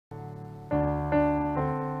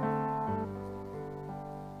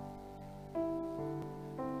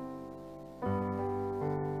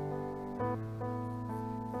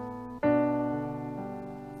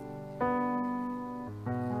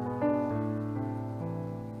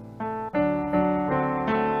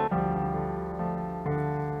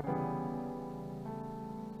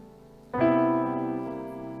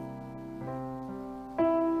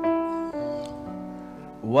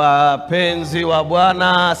Wapenzi wa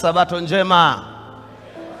Bwana, sabato njema.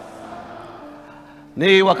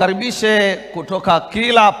 Ni wakaribishe kutoka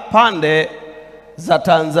kila pande za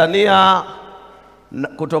Tanzania,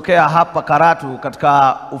 kutokea hapa Karatu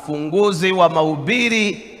katika ufunguzi wa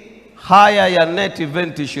mahubiri haya ya Net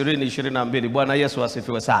Event 2022. Bwana Yesu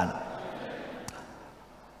asifiwe sana.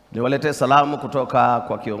 Niwaletee salamu kutoka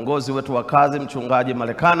kwa kiongozi wetu wa kazi, mchungaji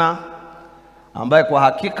Malekana, ambaye kwa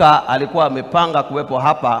hakika alikuwa amepanga kuwepo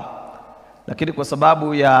hapa, lakini kwa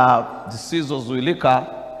sababu ya zisizozuilika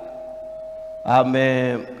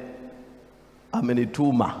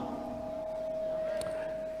amenituma.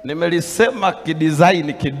 Nimelisema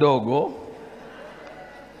kidesign kidogo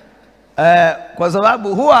kwa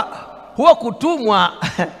sababu huwa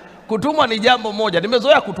kutumwa ni jambo moja.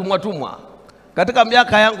 Nimezoea kutumwa katika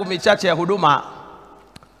miaka yangu michache ya huduma.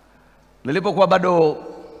 Nilipokuwa bado,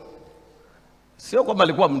 sio kwamba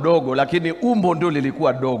nilikuwa mdogo, lakini umbo ndio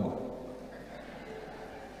lilikuwa dogo.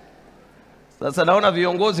 Sasa naona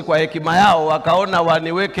viongozi kwa hekima yao wakaona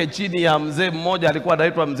waniweke chini ya mzee mmoja, alikuwa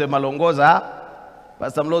anaitwa mzee Malongoza.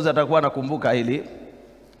 Pastor Mlozi atakuwa anakumbuka hili.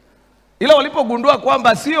 Ila walipogundua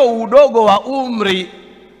kwamba sio udogo wa umri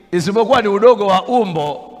isipokuwa ni udogo wa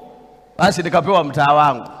umbo, basi nikapewa mtaa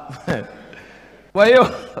wangu. Kwa hiyo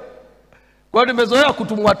nimezoea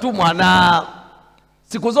kutumwa, na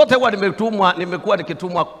siku zote huwa nimekuwa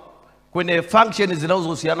nikitumwa kwenye function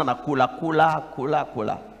zinazohusiana na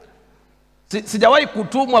kula. Sijawahi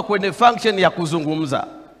kutumwa kwenye function ya kuzungumza.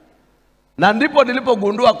 Na ndipo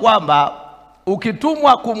nilipogundua kwamba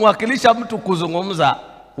ukitumwa kumwakilisha mtu kuzungumza,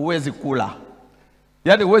 huwezi kula.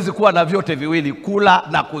 Yaani huwezi kuwa na vyote viwili, kula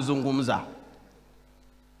na kuzungumza.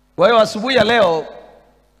 Kwa hiyo asubuhi ya leo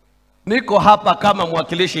niko hapa kama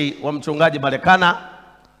mwakilishi wa mchungaji Malekana,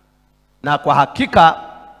 na kwa hakika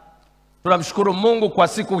tunamshukuru Mungu kwa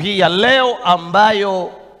siku hii ya leo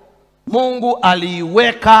ambayo Mungu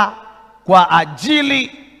aliiweka kwa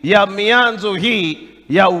ajili ya mianzo hii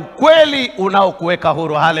ya ukweli unaokuweka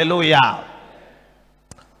huru. Haleluya.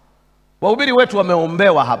 Wahubiri wetu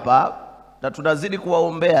wameombewa hapa, na tunazidi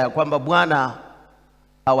kuwaombea kwamba Bwana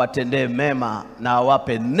awatendee mema na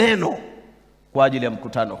awape neno kwa ajili ya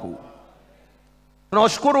mkutano huu.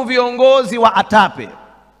 Tunawashukuru viongozi wa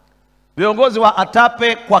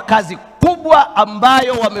ATAPE kwa kazi kubwa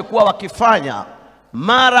ambayo wamekuwa wakifanya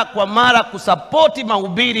mara kwa mara kusapoti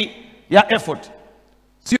mahubiri ya effort.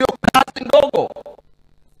 Sio kazi ndogo.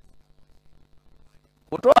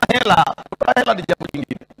 Kutoa hela ni jambo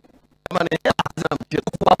lingine. Kama ni hela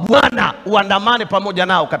kwa Bwana uandamane pamoja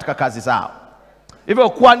nao katika kazi zao. Hivyo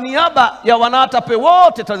kwa niaba ya wana-ATAPE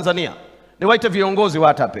wote Tanzania, niwaite viongozi wa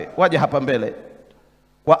ATAPE waje hapa mbele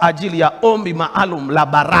kwa ajili ya ombi maalum la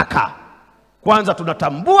baraka. Kwanza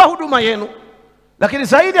tunatambua huduma yenu, lakini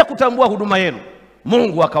zaidi ya kutambua huduma yenu,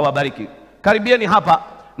 Mungu akawabariki. Karibieni hapa,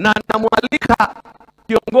 na namwalika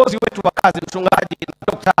kiongozi wetu wa kazi, mchungaji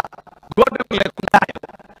Dr. Godwin Lekundayo,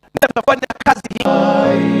 ndiye atafanya kazi hii.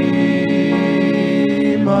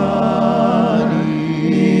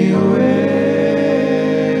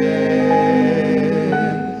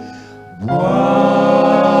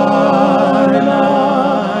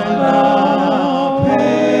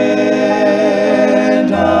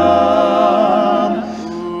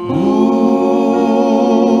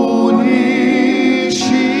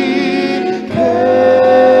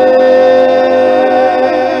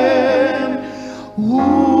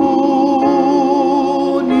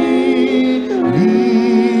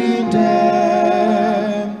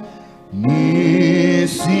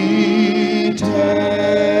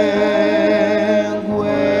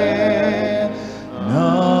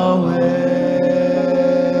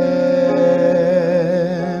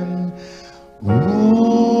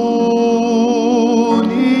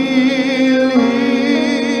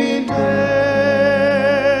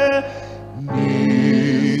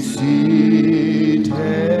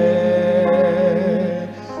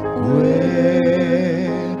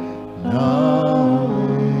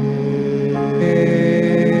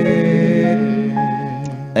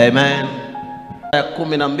 Amen.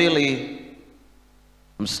 12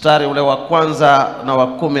 mstari ule wa kwanza na wa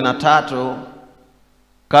 13.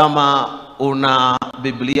 Kama una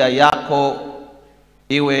Biblia yako,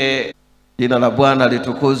 iwe jina la Bwana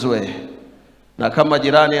litukuzwe. Na kama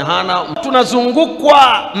jirani hana,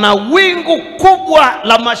 tunazungukwa na wingu kubwa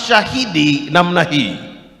la mashahidi namna hii.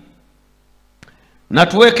 Na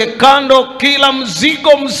tuweke kando kila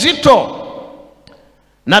mzigo mzito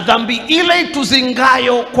na dhambi ile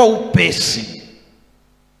ituzingayo kwa upesi,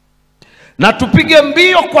 na tupige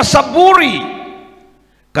mbio kwa saburi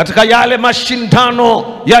katika yale mashindano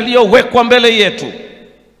yaliyowekwa mbele yetu,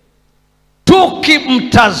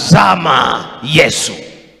 tukimtazama Yesu.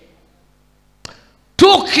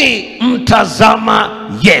 Tukimtazama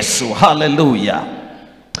Yesu, haleluya,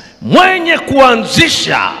 mwenye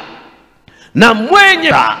kuanzisha na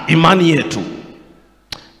mwenye imani yetu,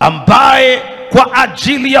 ambaye kwa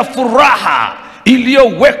ajili ya furaha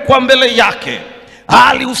iliyowekwa mbele yake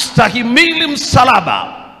aliustahimili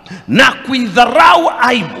msalaba na kuidharau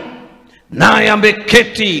aibu, naye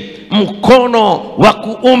ameketi mkono wa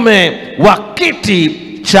kuume wa kiti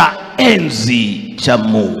cha enzi cha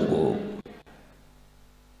Mungu.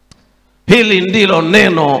 Hili ndilo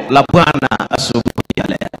neno la Bwana asubuhi ya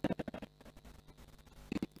leo.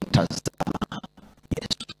 Tazama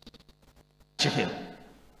Yesu.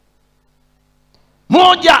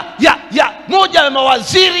 Moja ya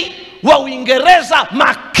mawaziri wa Uingereza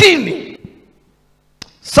makini,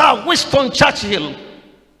 Sir Winston Churchill,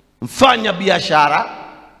 mfanya biashara,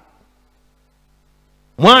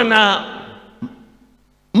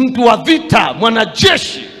 mtu wa vita,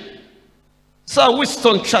 mwanajeshi. Sir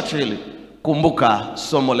Winston Churchill, kumbuka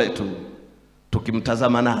somo letu,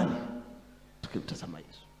 tukimtazama nani? Tukimtazama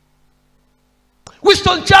Yesu.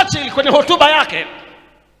 Winston Churchill kwenye hotuba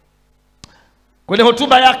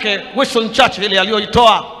yake Winston Churchill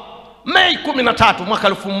aliyoitoa Mei 13 mwaka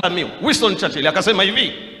 1900, Winston Churchill akasema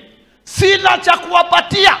hivi: sina cha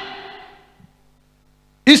kuwapatia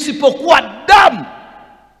isipokuwa damu,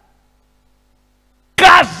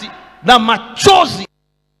 kazi na machozi.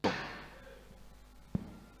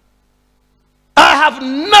 I have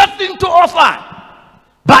nothing to offer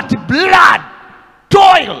but blood,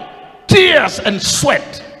 toil, tears and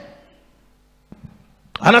sweat.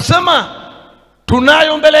 Anasema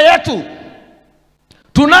tunayo mbele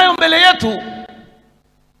yetu,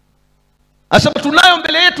 anasema tunayo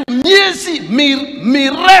mbele yetu miezi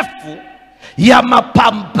mirefu ya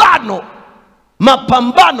mapambano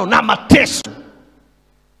na mateso.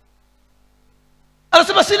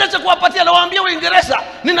 Anasema sina cha kuwapatia. Nawaambia Uingereza,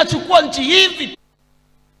 ninachukua nchi hivi.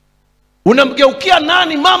 Unamgeukia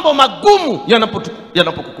nani mambo magumu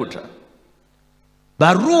yanapokukuta?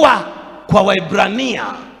 Barua kwa Waebrania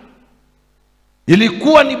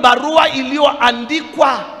ilikuwa ni barua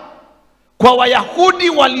iliyoandikwa kwa Wayahudi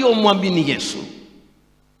waliomwamini Yesu.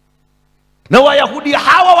 Na Wayahudi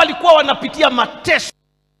hawa walikuwa wanapitia mateso,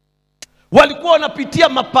 walikuwa wanapitia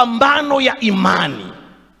mapambano ya imani.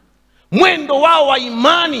 Mwendo wao wa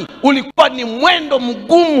imani ulikuwa ni mwendo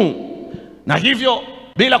mgumu. Na hivyo,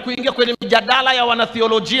 bila kuingia kwenye mjadala ya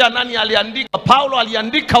wanatheolojia nani aliandika, Paulo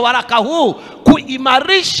aliandika waraka huu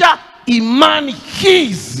kuimarisha imani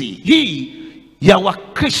hii ya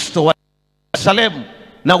Wakristo wa Yerusalemu,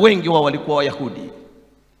 na wengi wao walikuwa Wayahudi.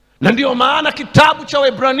 Na ndio maana kitabu cha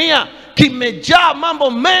Waebrania kimejaa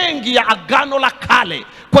mambo mengi ya Agano la Kale,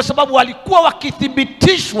 kwa sababu walikuwa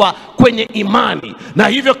wakithibitishwa kwenye imani. Na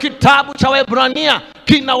hivyo kitabu cha Waebrania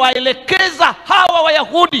kinawaelekeza hawa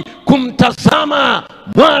Wayahudi kumtazama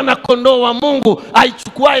mwana kondoo wa Mungu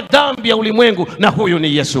aichukuae dhambi ya ulimwengu, na huyu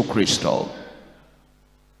ni Yesu Kristo.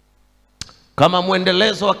 Kama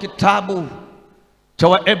mwendelezo wa kitabu cha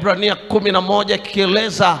Waebrania 11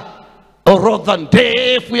 kieleza orodha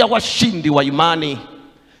ndefu ya washindi wa imani,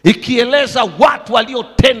 ikieleza watu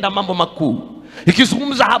waliotenda mambo makuu,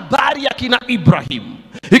 ikizungumza habari ya kina Ibrahim,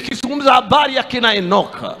 ikizungumza habari ya kina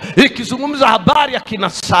Enoka, ikizungumza habari ya kina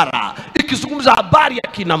Sara, ikizungumza habari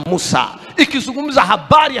ya kina Musa, ikizungumza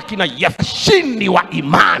habari ya kina washindi wa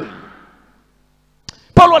imani.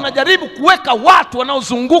 Paulo anajaribu kuweka watu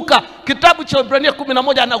wanaozunguka kitabu cha Waebrania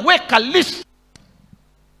 11, anaweka list.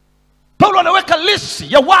 Paulo anaweka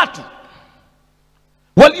list ya watu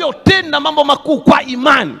waliotenda mambo makuu kwa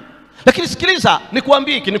imani. Lakini sikiliza,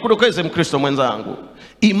 nikuambie hiki, nikudokeze Mkristo mwenzangu,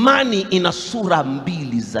 imani ina sura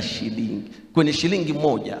mbili za shilingi. Kwenye shilingi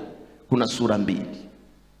moja kuna sura mbili.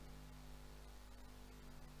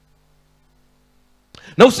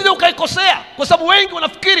 Na usije ukaikosea, kwa sababu wengi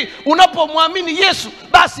wanafikiri unapomwamini Yesu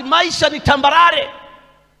basi maisha ni tambarare.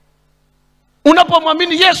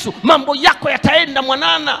 Unapomwamini Yesu mambo yako yataenda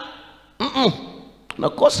mwanana.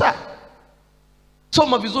 Nakosa.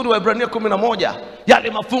 Soma vizuri Waebrania 11,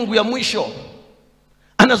 yale mafungu ya mwisho.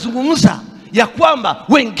 Anazungumza ya kwamba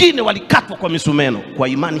wengine walikatwa kwa misumeno kwa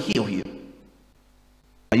imani hiyo hiyo.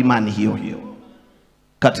 Kwa imani hiyo hiyo.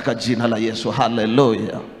 Katika jina la Yesu,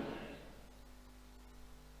 haleluya.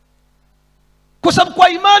 Kwa sababu kwa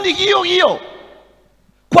imani hiyo hiyo,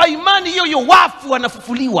 wafu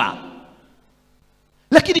wanafufuliwa.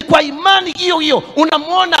 Lakini kwa imani hiyo hiyo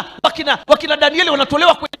unamwona wakina Danieli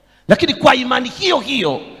wanatolewa kwenye. Lakini kwa imani hiyo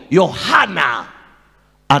hiyo Yohana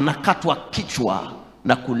anakatwa kichwa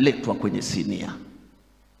na kuletwa kwenye sinia.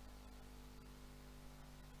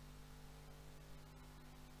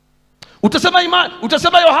 Utasema imani,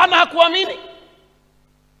 utasema Yohana hakuamini,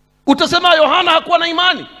 utasema Yohana hakuwa na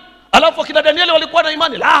imani, alafu akina Danieli walikuwa na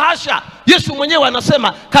imani. La hasha, Yesu mwenyewe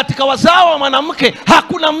anasema katika wazao wa mwanamke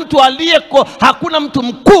hakuna mtu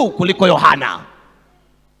mkuu kuliko Yohana.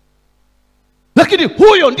 Lakini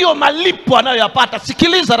huyo ndio malipo anayoyapata.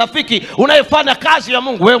 Sikiliza rafiki, unayefanya kazi ya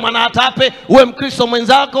Mungu, wewe mwanahatape, wewe Mkristo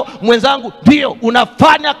mwenzangu, ndio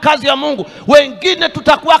unafanya kazi ya Mungu. Wengine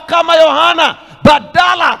tutakuwa kama Yohana,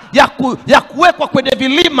 badala ya kuwekwa kwenye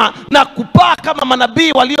vilima na kupaa kama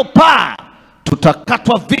manabii waliopaa,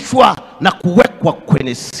 tutakatwa vichwa na kuwekwa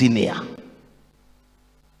kwenye sinia.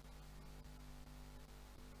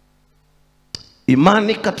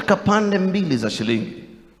 Imani katika pande mbili za shilingi.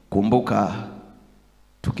 Kumbuka,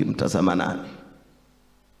 tukimtazama nani?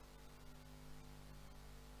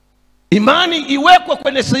 Imani iwekwe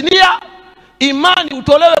kwenye sinia, imani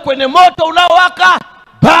utolewe kwenye moto unaowaka,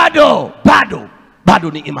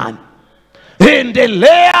 bado ni imani.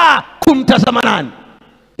 Endelea kumtazama nani?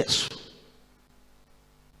 Yesu.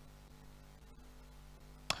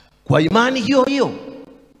 Kwa imani hiyo hiyo,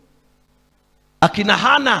 akina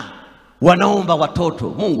Hana wanaomba watoto,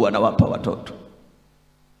 Mungu anawapa watoto.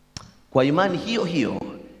 Kwa imani hiyo hiyo,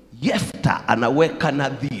 Yefta anaweka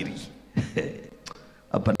nadhiri.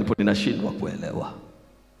 Hapa ndipo ninashindwa kuelewa.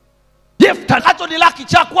 Yefta nacho ni laki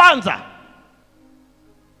cha kwanza,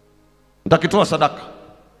 nitakitoa sadaka.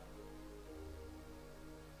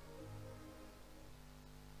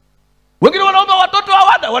 Wengine wanaomba watoto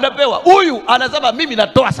hawana, wanapewa. Huyu anasema mimi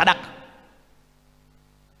natoa sadaka.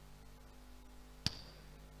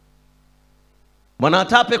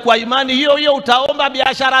 Mwanatape, kwa imani hiyo hiyo utaomba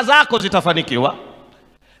biashara zako zitafanikiwa.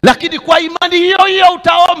 Lakini kwa imani hiyo hiyo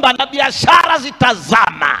utaomba na biashara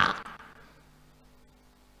zitazama.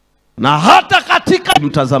 Na hata katika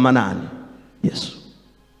mtazama nani? Yesu.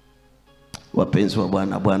 Wapenzi wa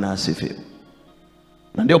Bwana, Bwana asifiwe.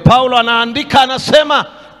 Na ndio Paulo anaandika, anasema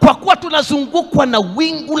kwa kuwa tunazungukwa na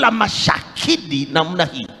wingu la mashahidi namna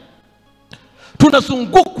hii.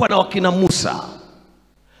 Tunazungukwa na wakina Musa,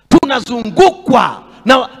 tunazungukwa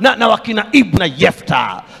na wakina Ibna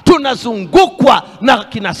Yefta, tunazungukwa na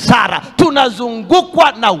wakina Sara,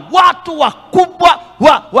 tunazungukwa na watu wakubwa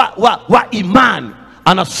wa imani.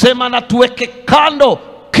 Anasema na tuweke kando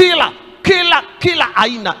kila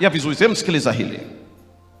aina ya vizuizi. Msikiliza hili,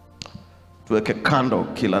 tuweke kando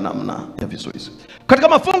kila namna ya vizuizi. Katika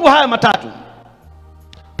mafungu haya matatu,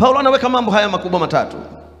 Paulo anaweka mambo haya makubwa matatu.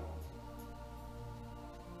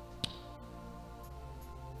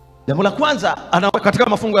 Jambo la kwanza anaweka katika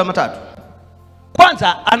mafungu haya matatu,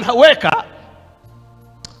 kwanza anaweka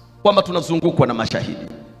kwamba tunazungukwa na mashahidi.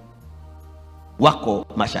 Wako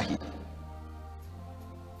mashahidi.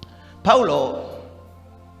 Paulo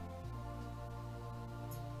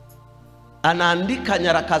anaandika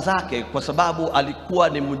nyaraka zake kwa sababu alikuwa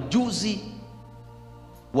ni mjuzi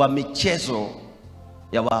wa michezo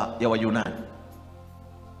ya Wayunani.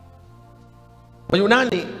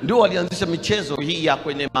 Wayunani ndio walianzisha michezo hii ya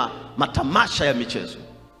kwenye matamasha ya michezo,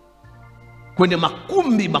 kwenye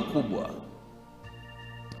makumbi makubwa.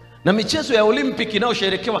 Na michezo ya Olimpiki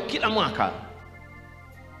inayosherekewa kila mwaka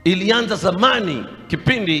ilianza zamani,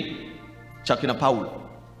 kipindi cha kina Paulo.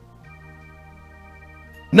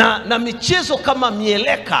 Na michezo kama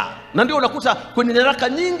mieleka, na ndio unakuta kwenye nyaraka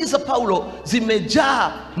nyingi za Paulo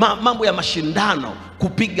zimejaa mambo ya mashindano,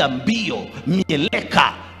 kupiga mbio,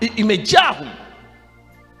 mieleka, imejaa.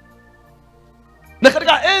 Na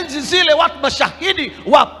katika enzi zile watu mashahidi,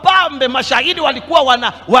 wapambe mashahidi walikuwa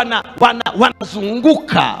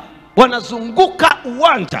wanazunguka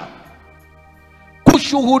uwanja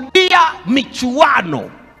kushuhudia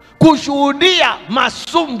michuano, kushuhudia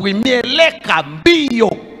masumbwi, mieleka,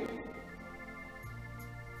 mbio.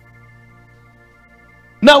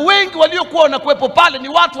 Na wengi waliokuwa wanakuwepo pale ni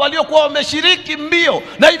watu waliokuwa wameshiriki mbio,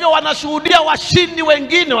 na hivyo wanashuhudia washindi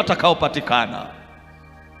wengine watakaopatikana.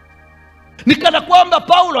 Ni kana kwamba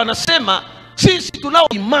Paulo anasema sisi tunao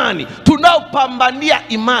imani, tunaopambania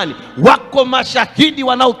imani, wako mashahidi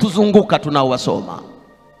wanaotuzunguka tunaowasoma.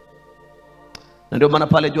 Na ndio maana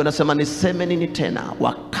pale juu anasema niseme nini tena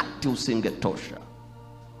wakati usingetosha.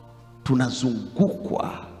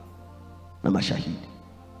 Tunazungukwa na mashahidi.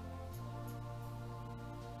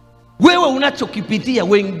 Wewe unachokipitia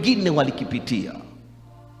wengine walikipitia.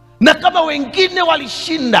 Na kama wengine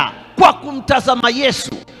walishinda kwa kumtazama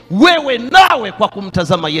Yesu, wewe nawe kwa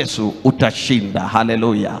kumtazama Yesu utashinda.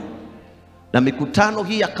 Haleluya. Na mikutano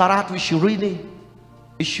hii ya Karatu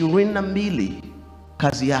 2022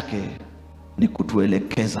 kazi yake ni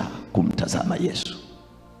kutuelekeza kumtazama Yesu.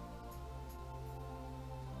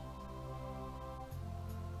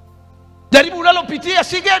 Jaribu tunalopitia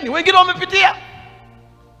si geni, wengine wamepitia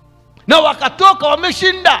na wakatoka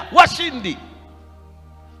wameshinda, washindi.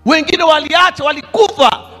 Wengine waliacha,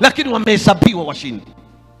 walikufa, lakini wamehesabiwa washindi,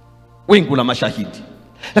 wingu la mashahidi.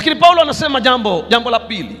 Lakini Paulo anasema jambo la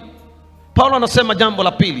pili. Paulo anasema jambo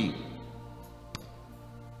la pili,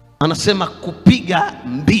 anasema kupiga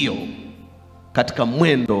mbio katika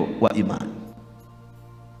mwendo wa imani.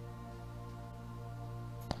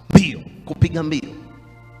 Mbio, kupiga mbio.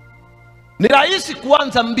 Ni rahisi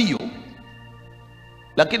kuanza mbio,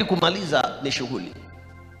 lakini kumaliza ni shughuli.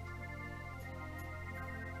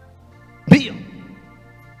 Mbio.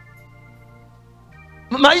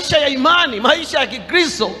 Maisha ya imani, maisha ya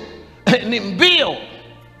Kikristo ni mbio.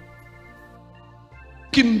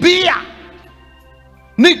 Kimbia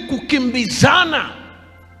ni kukimbizana.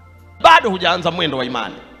 Bado hujaanza mwendo wa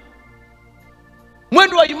imani.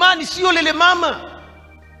 Mwendo wa imani sio lele mama,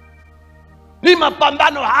 ni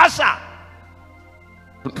mapambano hasa.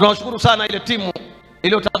 Tunashukuru sana ile timu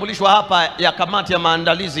iliyotambulishwa hapa ya kamati ya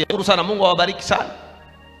maandalizi. Shukuru sana, Mungu awabariki sana.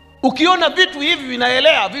 Ukiona vitu hivi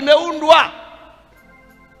vinaelea, vimeundwa.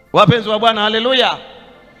 Wapenzi wa Bwana, haleluya.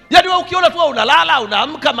 Yaani wewe ukiona tu unalala,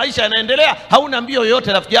 unaamka, maisha yanaendelea, hauna mbio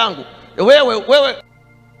yoyote, rafiki yangu, wewe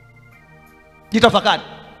jitafakari.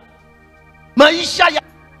 Maisha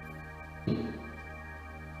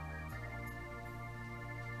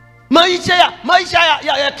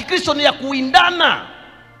ya Kikristo ni ya kuindana.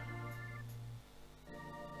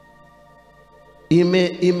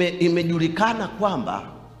 Imejulikana kwamba,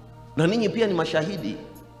 na ninyi pia ni mashahidi,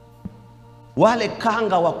 wale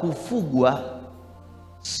kanga wa kufugwa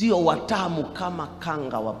sio watamu kama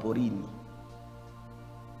kanga wa porini.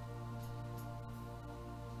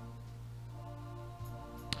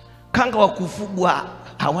 Kanga wa kufugwa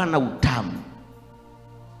hawana utamu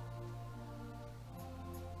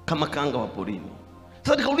kama kanga wa porini.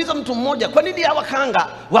 Sasa nikauliza mtu mmoja, kwa nini hawa kanga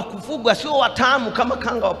wa kufugwa sio watamu kama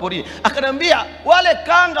kanga wa porini? Akaniambia, wale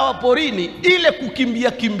kanga wa porini, ile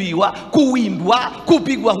kimbiwa, kuwindwa,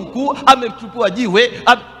 kupigwa huku, ametupwa jiwe,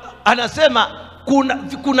 anasema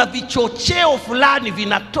kuna vichocheo fulani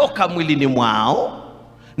vinatoka mwilini mwao,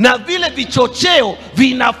 na vile vichocheo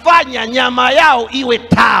vinafanya nyama yao iwe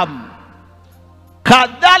tamu.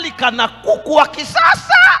 Kadhalika na kuku wa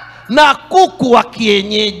kisasa na kuku wa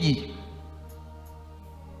kienyeji.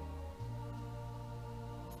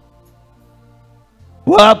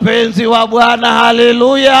 Wapenzi wa Bwana,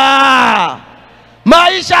 haleluya.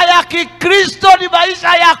 Maisha ya Kikristo ni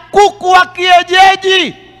maisha ya kuku wa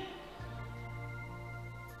kienyeji.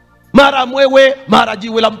 Mara mwewe, mara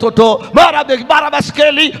jiwe la mtoto, mara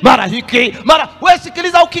baskeli, mara hiki, mara. Wewe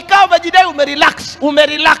sikiliza, ukikaa umejidai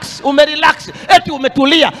umerelax, eti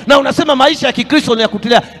umetulia, na unasema maisha ya Kikristo ni ya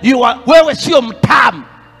kutulia. Wewe sio mtamu.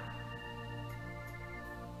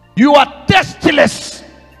 You are tasteless.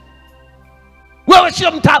 Wewe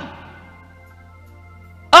sio mtamu.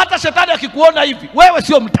 Hata shetani akikuona hivi, wewe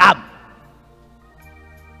sio mtamu.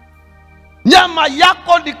 Nyama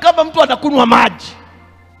yako ni kama mtu anakunywa maji.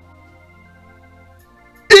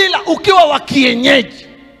 Ila ukiwa wa kienyeji,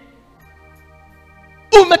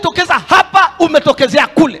 umetokeza hapa, umetokezea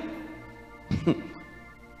kule.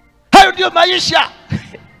 Hayo ndio maisha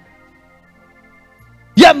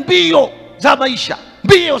ya mbio za maisha,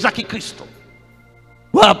 mbio za Kikristo.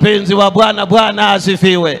 Wapenzi wa Bwana, Bwana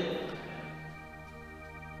asifiwe.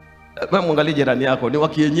 Mwangalie jirani yako, ni wa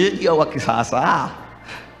kienyeji au wa kisasa?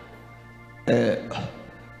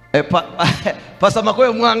 Pasa Makoe,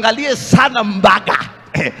 muangalie sana Mbaga.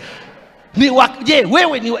 Je,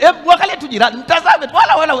 wewe ni mwangalie tu jirani, mtazame tu,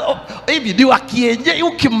 wala hivi ni wa kienyeji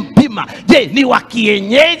ukimpima. Je, ni wa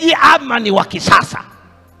kienyeji ama ni wa kisasa?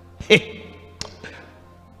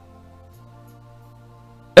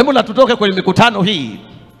 Hebu na tutoke kwenye mikutano hii.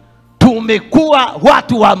 Tumekuwa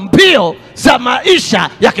watu wa mbio za maisha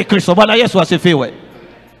ya Kikristo. Bwana Yesu asifiwe.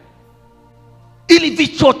 Ili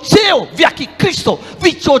vichocheo vya Kikristo,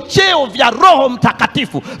 vichocheo vya Roho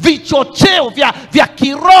Mtakatifu, vichocheo vya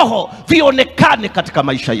kiroho vionekane katika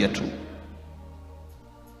maisha yetu.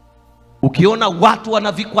 Ukiona watu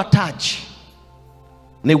wanavikwa taji,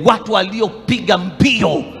 ni watu waliopiga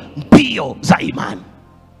mbio za imani.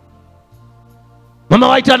 Mama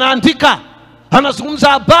White anaandika, anazungumza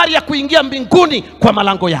habari ya kuingia mbinguni kwa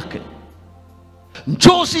malango yake,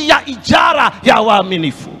 njozi ya ijara ya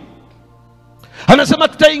waaminifu. Anasema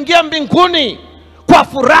tutaingia mbinguni kwa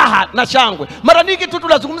furaha na shangwe. Mara nyingi tu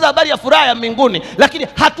tunazungumza habari ya furaha ya mbinguni, lakini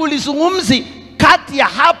hatulizungumzi kati ya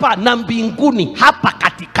hapa na mbinguni, hapa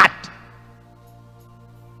katikati.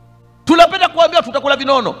 Tunapenda kuambia tutakula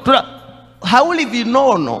vinono. Hauli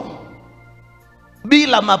vinono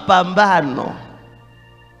bila mapambano.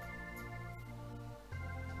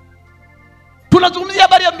 Tunazungumzia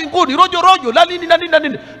habari ya mbinguni, rojo rojo la nini na nini na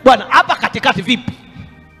nini. Bwana, hapa katikati vipi?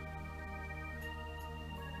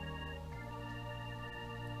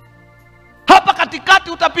 Hapa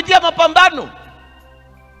katikati utapitia mapambano.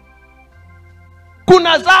 Kuna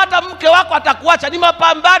hata mke wako atakuacha, ni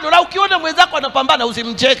mapambano. Na ukiona mwenzako anapambana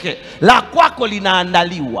usimcheke, la kwako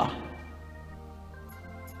linaandaliwa.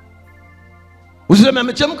 Usiseme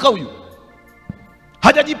amechemka huyu,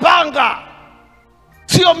 hajajipanga,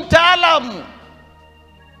 sio mtaalamu,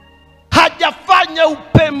 hajafanya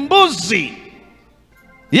upembuzi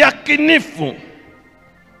yakinifu,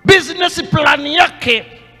 business plan yake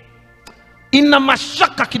ina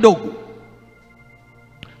mashaka kidogo,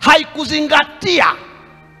 haikuzingatia.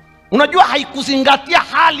 Unajua, haikuzingatia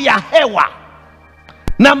hali ya hewa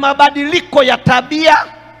na mabadiliko ya tabia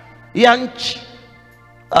ya nchi.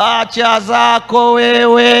 Acha zako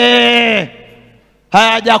wewe,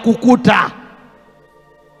 haja kukuta.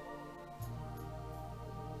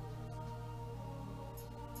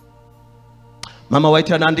 Mama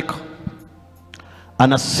White anaandika,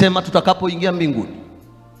 anasema tutakapoingia mbinguni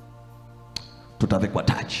tutavikwa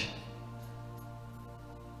taji.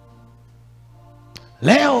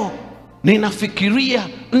 Leo ninafikiria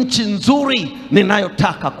nchi nzuri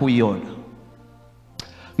ninayotaka kuiona.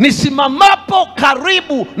 Nisimamapo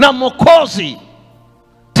karibu na Mwokozi,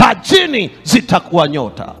 tajini zitakuwa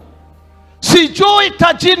nyota. Sijui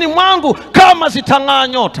tajini mwangu kama zitang'aa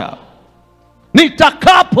nyota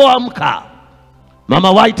nitakapoamka.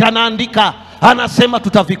 Mama White anaandika, anasema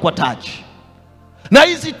tutavikwa taji. Na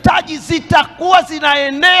hizi taji zitakuwa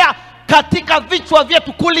zinaenea katika vichwa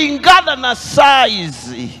vyetu kulingana na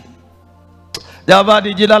size.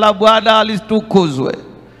 Jamani, jina la Bwana litukuzwe.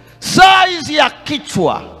 Size ya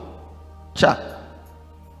kichwa cha,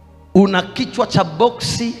 una kichwa cha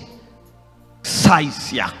boksi,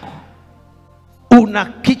 size yako. Una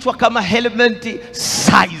kichwa kama helmeti,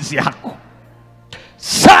 size yako.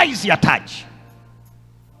 Size ya taji.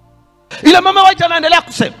 Ile Mama White anaendelea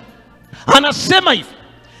kusema, anasema hivi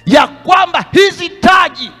ya kwamba hizi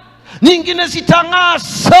taji nyingine zitang'aa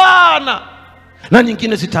sana na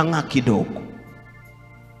nyingine zitang'aa kidogo.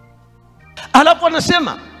 Alafu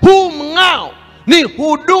anasema huu mng'ao ni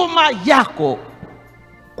huduma yako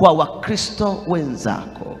kwa Wakristo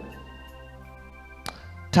wenzako.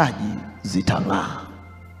 Taji zitang'aa.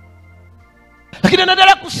 Lakini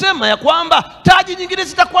anaendelea kusema ya kwamba taji nyingine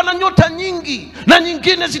zitakuwa na nyota nyingi na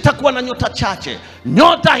nyingine zitakuwa na nyota chache.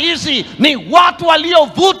 Nyota hizi ni watu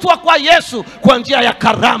waliovutwa kwa Yesu kwa njia ya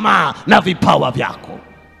karama na vipawa vyako.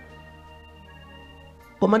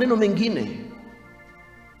 Kwa maneno mengine,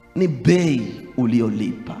 ni bei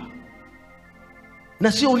uliolipa.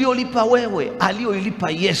 Na sio uliolipa wewe,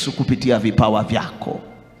 aliyoilipa Yesu kupitia vipawa vyako.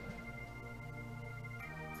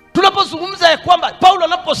 Tunapozungumza ya kwamba Paulo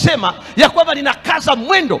anaposema ya kwamba ninakaza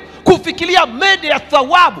mwendo kufikiria mede ya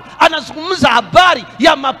thawabu, anazungumza habari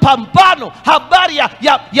ya mapambano, habari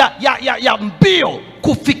ya mbio,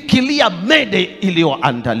 kufikiria mede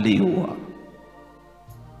iliyoandaliwa,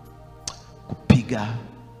 kupiga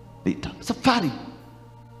vita. Safari,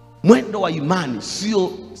 mwendo wa imani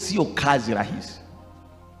sio kazi rahisi.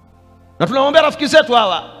 Na tunawaombea rafiki zetu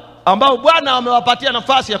hawa ambao Bwana amewapatia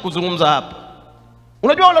nafasi ya kuzungumza hapa.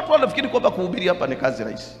 Unajua watu wanafikiri kwamba kuhubiri hapa ni kazi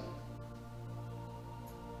rahisi.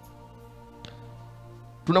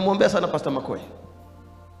 Tunamwombea sana Pastor Makoe.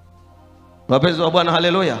 Wapenzi wa Bwana,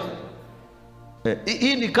 haleluya.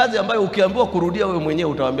 Hii ni kazi ambayo ukiambiwa kurudia wewe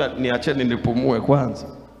mwenyewe utawaambia niacheni nipumue kwanza.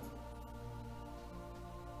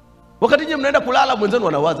 Wakati nyinyi mnaenda kulala, mwenzenu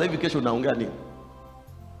anawaza hivi, kesho naongea nini?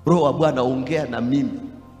 Roho wa Bwana, ongea na mimi,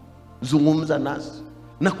 zungumza nasi.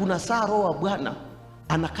 Na kuna saa Roho wa Bwana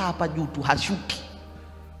anakaa hapa juu tu, hashuki.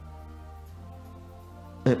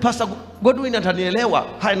 Pastor Godwin atanielewa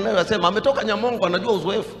haya ninayosema, ametoka Nyamongo, anajua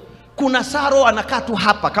uzoefu. Kuna saa Roho anakaa tu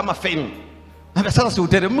hapa kama feni. Sasa si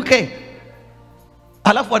uteremke.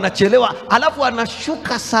 Alafu anachelewa, alafu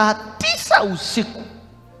anashuka saa 9 usiku.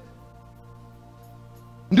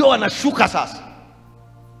 Ndio anashuka sasa.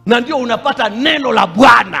 Na ndio unapata neno la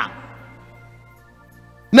Bwana.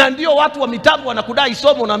 Na ndio watu wa mitambo wanakudai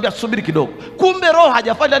somo, unaambia subiri kidogo. Kumbe Roho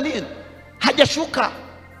hajafanya nini? Hajashuka.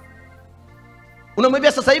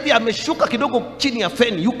 Unamwambia sasa hivi ameshuka kidogo chini ya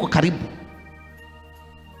feni, yuko karibu.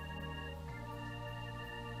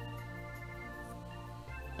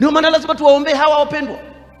 Ndio maana lazima tuwaombee hawa wapendwa.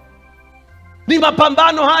 Ni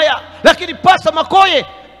mapambano haya, lakini Pastor Makoe,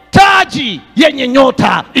 taji yenye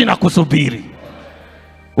nyota inakusubiri.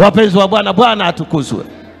 Wapenzi wa Bwana, Bwana atukuzwe.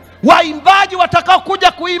 Waimbaji watakao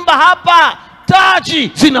kuja kuimba hapa,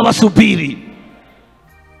 taji zinawasubiri.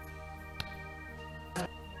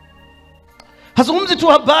 Hazungumzi tu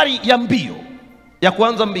habari ya mbio, ya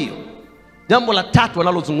kuanza mbio. Jambo la tatu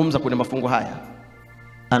analozungumza kwenye mafungu haya,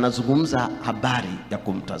 anazungumza habari ya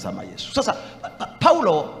kumtazama Yesu. Sasa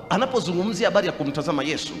Paulo anapozungumzia habari ya kumtazama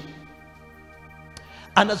Yesu,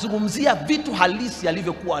 anazungumzia vitu halisi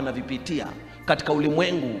alivyokuwa anavipitia katika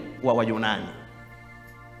ulimwengu wa Wayunani.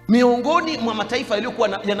 Miongoni mwa mataifa yaliyokuwa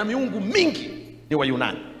yana miungu mingi ni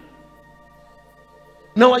Wayunani,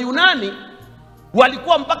 na Wayunani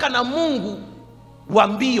walikuwa mpaka na mungu wa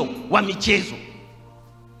mbio wa michezo.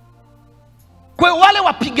 Kwa hiyo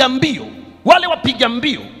wale wapiga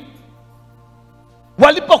mbio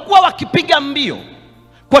walipokuwa wakipiga mbio,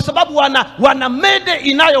 kwa sababu wana mede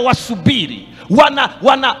inayowasubiri,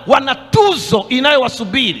 wana tuzo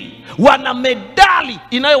inayowasubiri, wana medali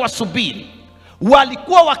inayowasubiri,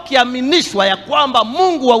 walikuwa wakiaminishwa ya kwamba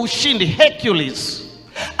Mungu wa ushindi Hercules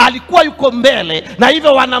alikuwa yuko mbele, na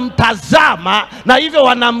hivyo wanamtazama, na hivyo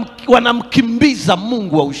wanamkimbiza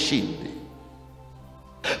Mungu wa ushindi.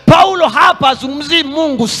 Paulo hapa azungumzi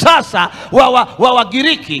Mungu sasa wa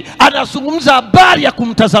Wagiriki, anazungumza habari ya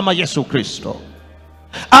kumtazama Yesu Kristo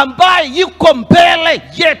ambaye yuko mbele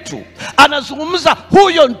yetu. Anazungumza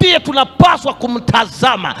huyo ndiye tunapaswa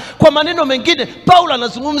kumtazama. Kwa maneno mengine, Paulo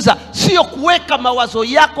anazungumza sio kuweka mawazo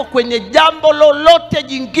yako kwenye jambo lolote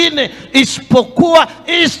jingine isipokuwa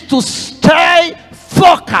is to stay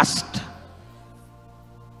focused,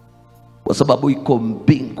 kwa sababu iko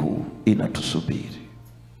mbingu inatusubiri.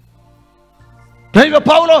 Na hivyo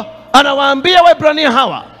Paulo anawaambia Waebrania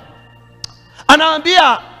hawa,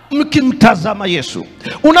 anawaambia mkimtazama Yesu.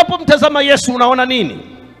 Unapomtazama Yesu unaona nini?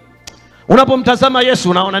 Unapomtazama Yesu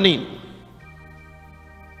unaona nini?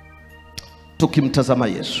 Tukimtazama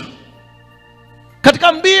Yesu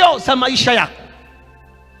katika mbio za maisha yako,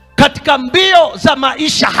 katika mbio za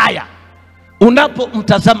maisha haya,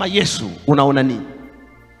 unapomtazama Yesu unaona nini?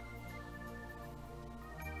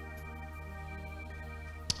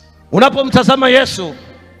 Unapomtazama Yesu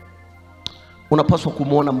unapaswa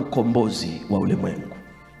kumuona mkombozi wa ulimwengu.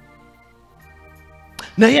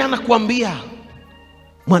 Na yeye anakuambia,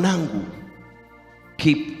 mwanangu,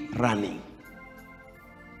 keep running.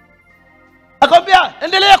 Akamwambia,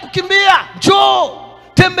 endelea kukimbia, njoo,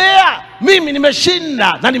 tembea, mimi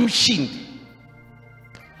nimeshinda na ni mshindi.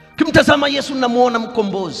 Kimtazama Yesu namuona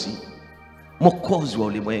mkombozi, mwokozi wa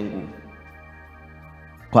ulimwengu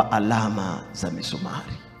kwa alama za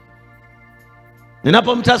misumari.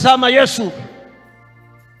 Ninapomtazama Yesu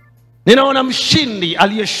ninaona mshindi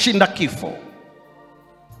aliyeshinda kifo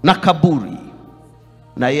na kaburi,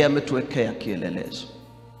 na yeye ametuwekea kielelezo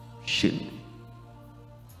shindi.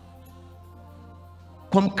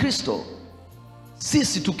 Kwa Mkristo,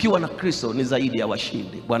 sisi tukiwa na Kristo ni zaidi ya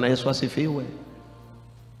washindi. Bwana Yesu asifiwe.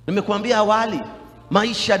 Nimekuambia awali,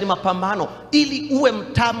 maisha ni mapambano. Ili uwe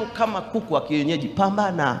mtamu kama kuku wa kienyeji,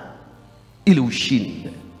 pambana ili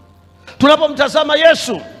ushinde. Tunapomtazama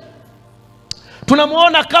Yesu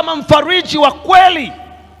tunamuona kama mfariji wa kweli.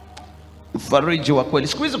 Mfariji wa kweli.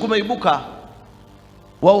 Siku hizi kumeibuka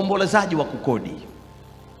waombolezaji wa kukodi.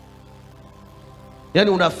 Yaani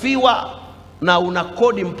unafiwa na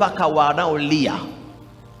unakodi mpaka wanaolia.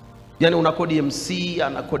 Yaani unakodi MC,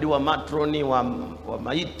 anakodiwa matroni wa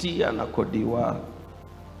maiti, anakodiwa,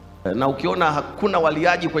 na ukiona hakuna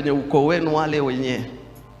waliaji kwenye ukoo wenu wale wenye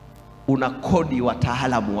unakodi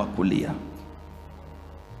wataalamu wa kulia.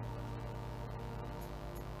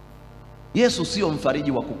 Yesu sio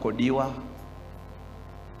mfariji wa kukodiwa.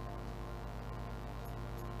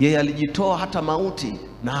 Yeye alijitoa hata mauti.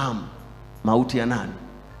 Naam, mauti ya nani?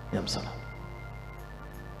 Ya msalaba.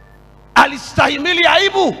 Alistahimili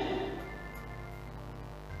aibu.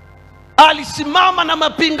 Alisimama na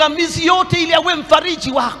mapingamizi yote ili awe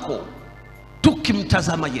mfariji wako.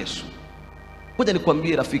 Tukimtazama Yesu, ngoja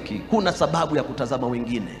nikwambie rafiki, kuna sababu ya kutazama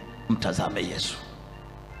wengine. Mtazame Yesu,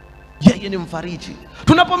 yeye ni mfariji.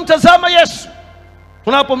 Tunapomtazama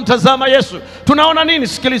Yesu tunaona nini?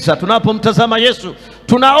 Sikiliza, tunapomtazama Yesu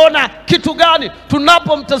tunaona kitu gani?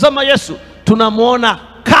 Tunapomtazama Yesu tunamuona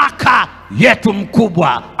kaka yetu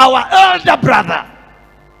mkubwa, our elder brother,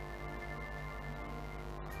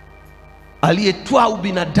 aliyetwaa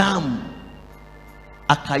ubinadamu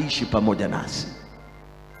akaishi pamoja nasi.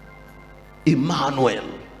 Emmanuel,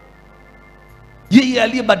 yeye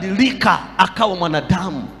aliyebadilika akawa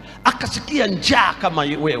mwanadamu, akasikia njaa kama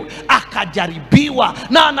wewe, akajaribiwa,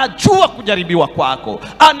 na anajua kujaribiwa kwako,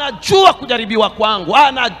 anajua kujaribiwa kwangu,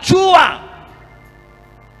 anajua.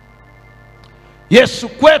 Yesu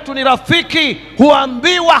kwetu ni rafiki.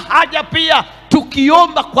 Huambiwa haja pia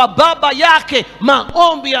tukiomba kwa Baba yake,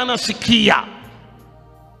 maombi anasikia.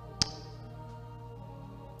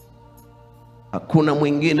 Hakuna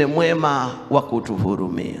mwingine mwema wa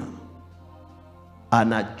kutuhurumia.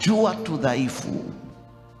 anajua tudhaifu,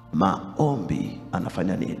 maombi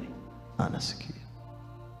anafanya nini? Anasikia.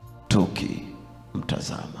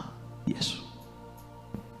 Tukimtazama Yesu.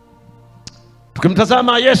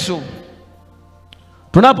 Tukimtazama Yesu,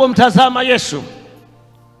 tunapomtazama Yesu,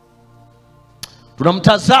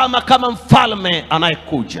 tunamtazama kama mfalme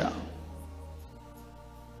anayekuja,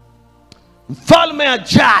 mfalme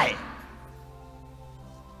ajaye.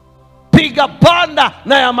 Piga banda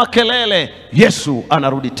na ya makelele, Yesu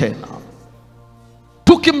anarudi tena.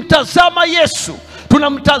 Tukimtazama Yesu,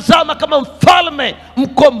 tunamtazama kama mfalme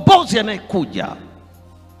mkombozi anayekuja.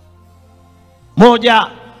 Moja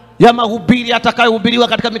ya mahubiri atakayohubiriwa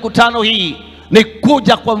katika mikutano hii ni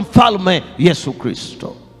kuja kwa mfalme Yesu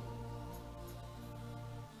Kristo.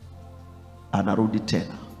 Anarudi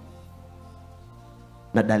tena,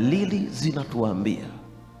 na dalili zinatuambia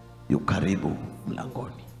yu karibu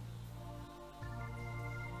mlangoni.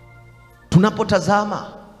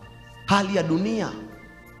 Tunapotazama hali ya dunia,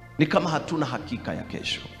 ni kama hatuna hakika ya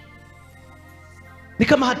kesho, ni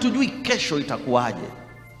kama hatujui kesho itakuwaje.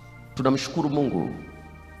 Tunamshukuru Mungu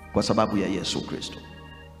kwa sababu ya Yesu Kristo,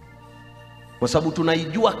 kwa sababu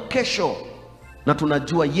tunaijua kesho na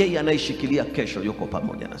tunajua yeye anayeshikilia kesho yuko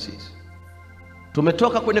pamoja na sisi.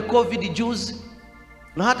 Tumetoka kwenye COVID juzi,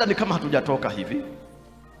 na hata ni kama hatujatoka hivi.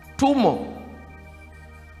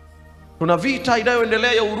 Tuna vita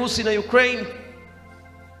inayoendelea ya Urusi na Ukraine,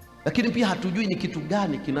 lakini pia hatujui ni kitu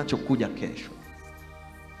gani kinachokuja kesho.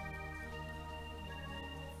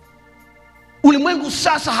 Ulimwengu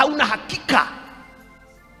sasa hauna hakika,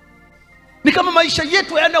 ni kama maisha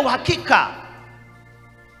yetu hayana uhakika.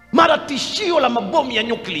 Mara tishio la mabomu ya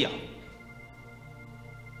nyuklia.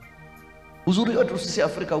 Uzuri wetu sisi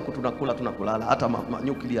Afrika huku tunakulala hata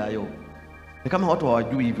nyuklia hayo ni kama watu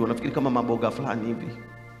hawajui hivi, wanafikiri kama maboga fulani hivi.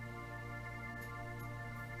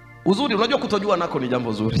 Uzuri, unajua kutojua nako ni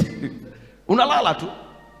jambo zuri. Unalala tu,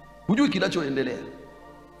 hujui kinachoendelea.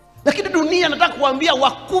 Lakini dunia, nataka kuambia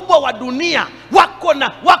wakubwa wa dunia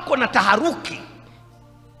wako na taharuki.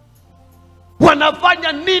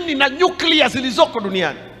 Wanafanya nini na nyuklia zilizoko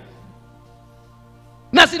duniani?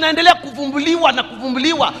 Na zinaendelea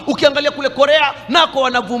kuvumbuliwa. Ukiangalia kule Korea nako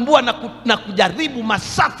wanavumbua na kujaribu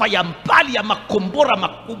masafa ya mbali ya makombora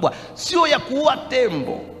makubwa, sio ya kuua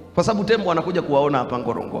tembo, kwa sababu tembo wanakuja kuwaona hapa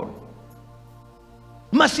Ngorongoro.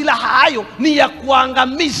 Masilaha hayo ni ya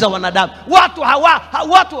kuangamiza wanadamu.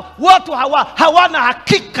 Watu hawana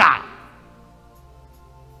hakika.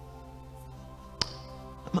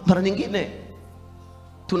 Mara nyingine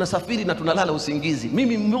tunasafiri na tunalala usingizi.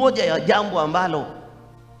 Mimi moja ya jambo ambalo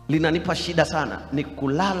linanipa shida sana ni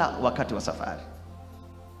kulala wakati wa safari,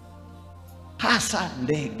 hasa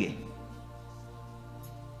ndege.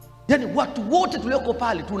 Yaani watu wote tulioko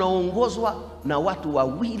pale tunaongozwa na watu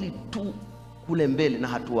wawili tu kule mbele na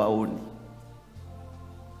hatuwaoni.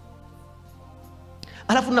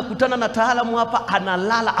 Alafu nakutana na taalamu hapa,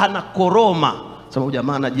 analala, anakoroma. Sema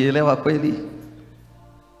jamaa anajielewa kweli?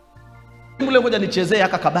 Mbona ngoja nichezee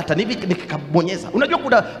aka kabata nikikabonyeza. Unajua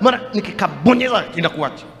kuna mara nikikabonyeza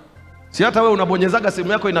inakuacha. Si hata wewe unabonyezaga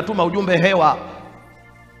simu yako inatuma ujumbe hewa.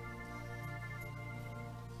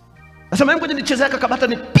 Nasema ngoja nichezee aka kabata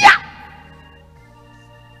ni pia.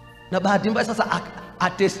 Na bahati mbaya sasa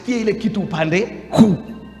atestie ile kitu upande huu.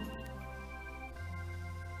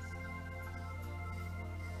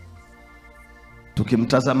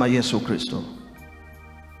 Tukimtazama Yesu Kristo,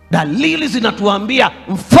 dalili zinatuambia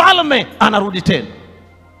mfalme anarudi tena.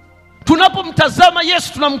 Tunapomtazama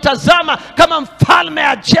Yesu, tunamtazama kama mfalme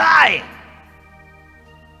ajaye.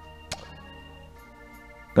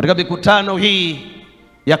 Katika mikutano hii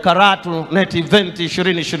ya Karatu Net Event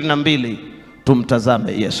 2022,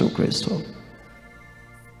 tumtazame Yesu Kristo,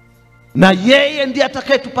 na yeye ndiye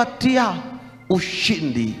atakayetupatia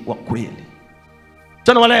ushindi wa kweli.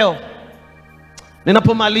 Mchana wa leo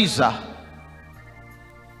ninapomaliza,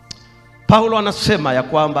 Paulo anasema ya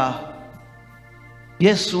kwamba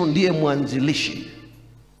Yesu ndiye mwanzilishi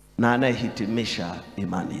na anayehitimisha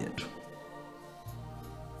imani yetu.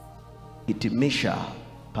 Hitimisha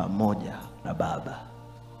pamoja na Baba.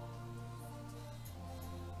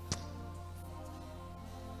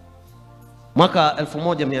 Mwaka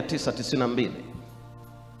 1992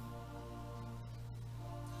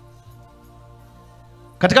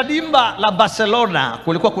 katika dimba la Barcelona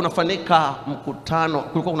kulikuwa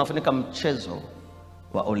kunafanyika mchezo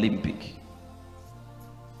wa Olimpiki.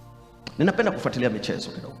 Ninapenda kufuatilia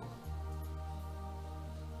michezo kidogo.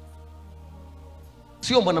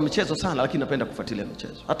 Sio mbona michezo sana, lakini napenda kufuatilia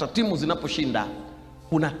michezo. Hata timu zinaposhinda,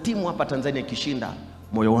 kuna timu hapa Tanzania ikishinda,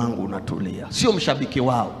 moyo wangu unatulia. Sio mshabiki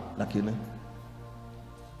wao, lakini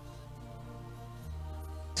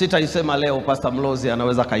Sitaisema leo, Pastor Mlozi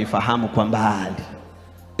anaweza kaifahamu kwa mbali.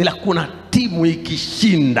 Ila kuna timu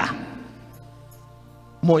ikishinda,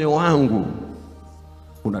 moyo wangu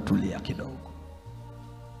unatulia kidogo.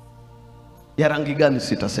 Ya rangi gani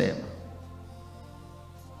sitasema.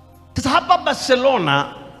 Sasa hapa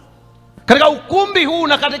Barcelona, katika ukumbi huu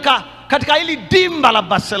na katika hili dimba la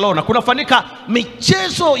Barcelona kunafanyika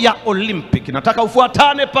michezo ya Olympic. Nataka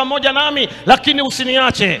ufuatane pamoja nami, lakini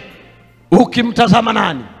usiniache ukimtazama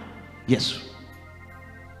nani? Yesu.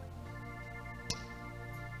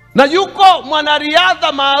 Na yuko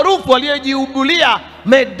mwanariadha maarufu aliyejiubulia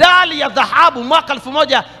medali ya dhahabu mwaka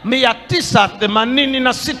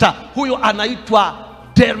 1986. Huyo anaitwa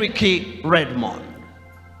Derek Redmond.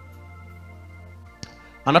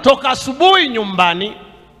 Anatoka asubuhi nyumbani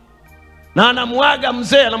na anamuaga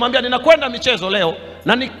mzee, anamwambia ninakwenda michezo leo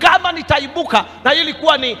na ni kama nitaibuka. Na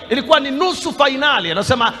ilikuwa ni nusu finali.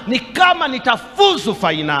 Anasema ni kama nitafuzu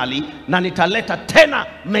finali na nitaleta tena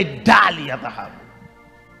medali ya dhahabu.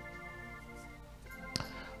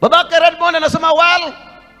 Babake Redmond anasema well,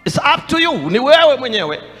 it's up to you, ni wewe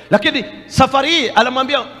mwenyewe. Lakini safari hii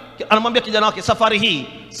anamwambia kijana wake, safari hii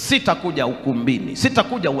sitakuja ukumbini,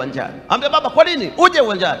 sitakuja uwanjani. Anambia baba, kwa nini uje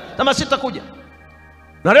uwanjani? Sema sitakuja.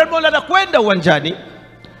 Na Redmond anakwenda uwanjani,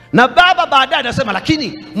 na baba baadaye anasema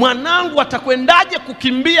lakini mwanangu atakwendaje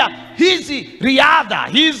kukimbia hizi riadha,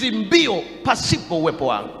 hizi mbio pasipo uwepo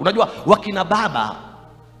wangu? Unajua wakina baba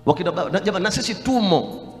jamani, na sisi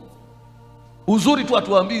tumo. Uzuri tu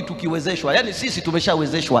atuambii tukiwezeshwa, yani sisi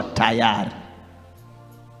tumeshawezeshwa tayari.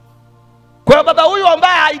 Kwa baba huyu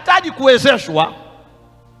ambaye hahitaji kuwezeshwa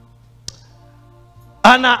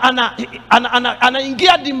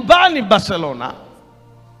anaingia dimbani Barcelona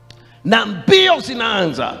na mbio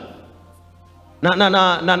zinaanza.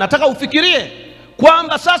 Na nataka ufikirie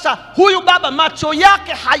kwamba sasa huyu baba macho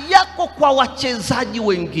yake hayako kwa wachezaji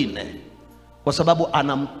wengine, kwa sababu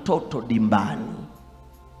ana mtoto dimbani.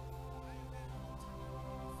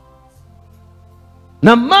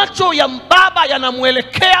 Na macho ya baba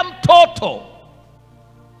yanamuelekea mtoto.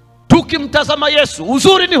 Tukimtazama Yesu,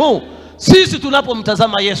 uzuri ni huu, sisi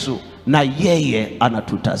tunapomtazama Yesu na yeye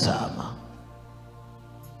anatutazama.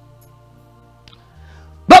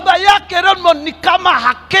 Baba yake Redmond ni kama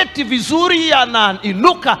haketi vizuri,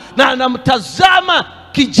 anainuka na anamtazama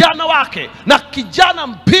kijana wake. Na kijana,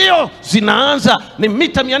 mbio zinaanza, ni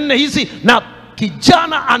mita 400 hizi, na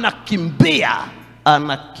kijana anakimbia.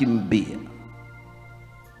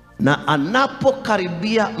 Na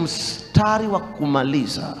anapokaribia mstari wa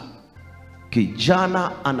kumaliza,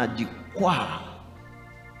 kijana anajikwaa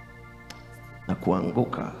na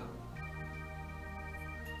kuanguka.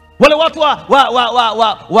 Wale watu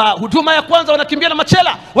wa huduma ya kwanza wanakimbia na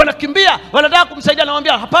machela, wanakimbia, wanataka kumsaidia,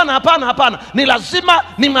 anamwambia hapana, ni lazima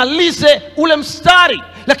nimalize ule mstari.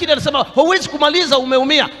 Lakini anasema huwezi kumaliza,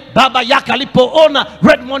 umeumia. Baba yake alipoona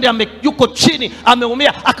Redmond yuko chini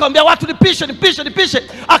ameumia, akamwambia watu nipishe.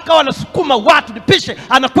 Akawa anasukuma watu nipishe,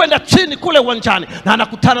 anakwenda chini kule uwanjani, na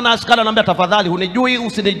anakutana na askari, anamwambia tafadhali, hunijui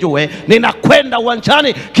usinijue, ninakwenda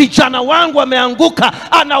uwanjani, kijana wangu ameanguka.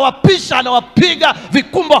 Anawapisha, anawapiga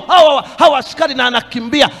vikumbo hawa askari, na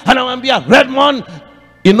anakimbia. Anamwambia Redmond,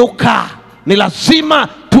 inuka, ni lazima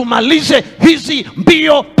tumalize hizi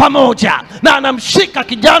mbio pamoja. Na anamshika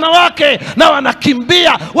kijana wake na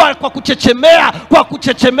wanakimbia kwa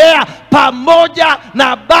kuchechemea pamoja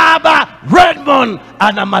na baba Redmond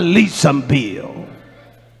anamaliza mbio.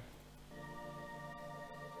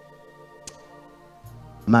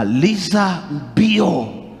 Maliza mbio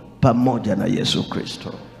pamoja na Yesu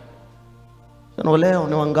Kristo. Sasa leo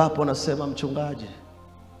ni wangapi wanasema mchungaji,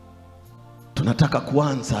 tunataka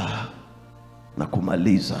kuanza na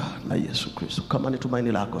kumaliza na Yesu Kristo? Kama ni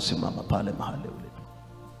tumaini lako, simama pale mahali ulipo.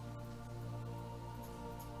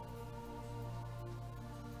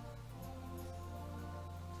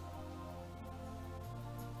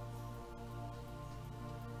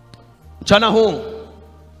 Mchana huu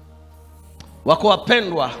wako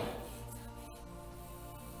wapendwa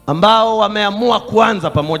ambao wameamua kuanza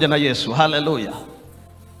pamoja na Yesu. Haleluya.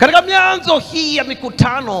 Katika mianzo hii ya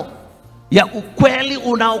mikutano ya ukweli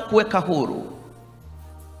unaokuweka huru,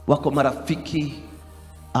 wako marafiki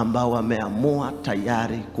ambao wameamua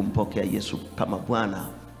tayari kumpokea Yesu kama Bwana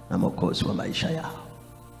na Mwokozi wa maisha yao.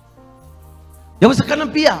 Yawezekana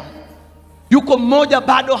pia yuko mmoja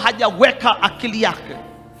bado hajaweka akili yake,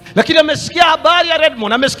 lakini amesikia habari ya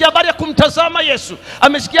Redmond, amesikia habari ya kumtazama Yesu,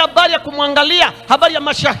 amesikia habari ya kumwangalia, habari ya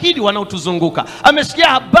mashahidi wanaotuzunguka, amesikia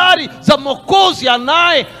habari za Mwokozi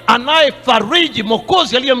anayefariji,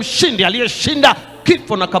 Mwokozi aliyeshinda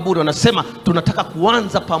kifo na kaburi. Wanasema tunataka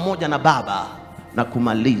kuanza pamoja na baba na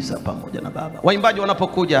kumaliza pamoja na Baba. Waimbaji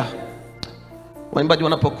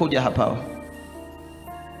wanapokuja hapa,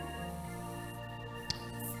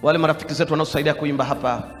 wale marafiki zetu wanaosaidia kuimba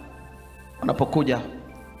hapa wanapokuja,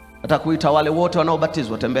 nataka kuita wale wote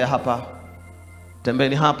wanaobatizwa, tembea hapa,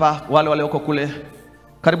 tembeeni hapa. Wale walioko kule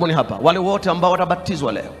karibuni hapa, wale wote ambao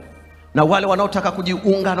watabatizwa leo na wale wanaotaka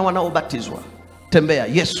kujiunga na wanaobatizwa, tembea.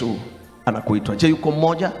 Yesu anakuita. Je, yuko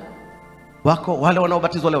mmoja wako? Wale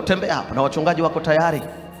wanaobatizwa leo, tembea hapa, na wachungaji wako tayari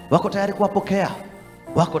kuwapokea,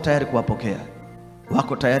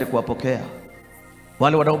 wako tayari kuwapokea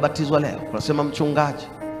wale wanaobatizwa leo. Tunasema mchungaji,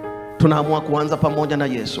 tunaamua kuanza pamoja na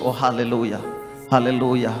Yesu. Oh, haleluya,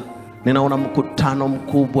 haleluya. Ninaona mkutano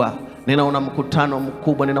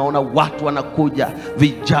mkubwa, ninaona watu wanakuja,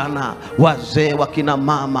 vijana, wazee, wakina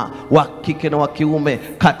mama, wa kike na wa kiume,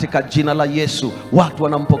 katika jina la Yesu. Watu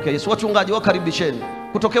wanampokea Yesu. Wachungaji, wakaribisheni.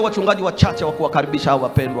 Kutokea wachungaji wachache wa kuwakaribisha hao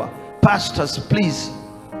wapendwa. Pastors, please,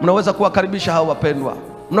 mnaweza kuwakaribisha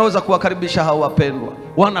hao wapendwa.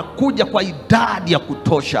 Wanakuja kwa idadi ya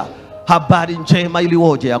kutosha. Habari njema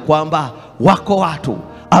ilioje ya kwamba wako watu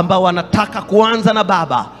ambao wanataka kuanza na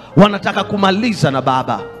Baba, wanataka kumaliza na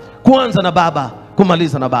Baba, kuanza na Baba,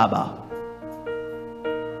 kumaliza na Baba.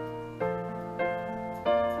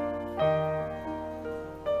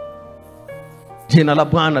 Jina la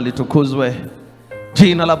Bwana litukuzwe.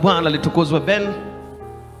 Jina la Bwana litukuzwe. Ben,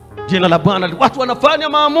 jina la Bwana. Watu wanafanya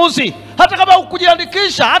maamuzi hata kama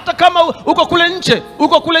ukujiandikisha, hata kama uko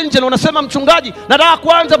kule nje na unasema mchungaji, nataka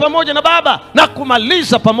kuanza pamoja na Baba na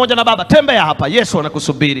kumaliza pamoja na Baba. Tembea hapa, Yesu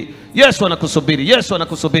anakusubiri.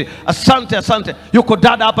 Asante. Yuko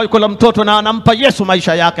dada hapa, yuko la mtoto na anampa Yesu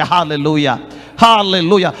maisha yake. Haleluya,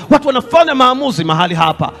 haleluya. Watu wanafanya maamuzi mahali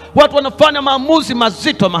hapa, watu wanafanya maamuzi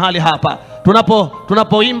mazito mahali hapa.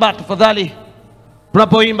 Tunapoimba, tafadhali,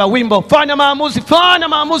 tunapoimba wimbo, fanya maamuzi.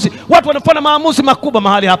 Watu wanafanya maamuzi makubwa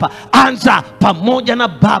mahali hapa. Anza pamoja na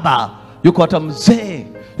Baba. Yuko hata mzee,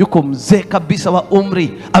 yuko mzee kabisa wa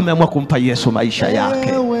umri, ameamua kumpa Yesu maisha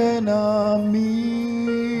yake. Wewe nami,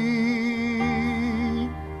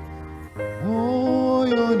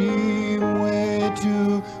 moyoni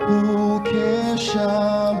mwetu ukesha.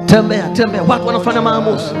 Tembea. Watu wanafanya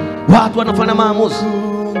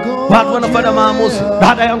maamuzi.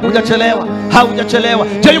 Dada yangu, haujachelewa.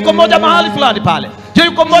 Je, yuko mmoja mahali fulani pale? Je,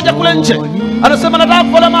 yuko mmoja kule nje anasema nataka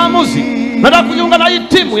kufanya maamuzi, nataka kujiunga na hii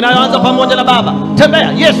timu inayoanza pamoja na Baba?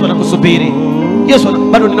 Tembea, Yesu anakusubiri.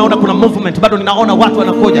 Bado ninaona kuna movement, bado ninaona watu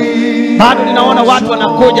wanakuja,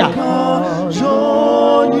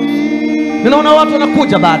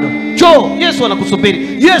 bado. Njoo, Yesu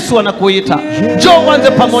anakusubiri. Yesu anakuita. Njoo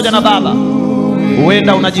uanze pamoja na Baba.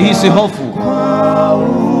 Huenda unajihisi hofu,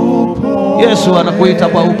 Yesu anakuita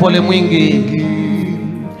kwa upole mwingi.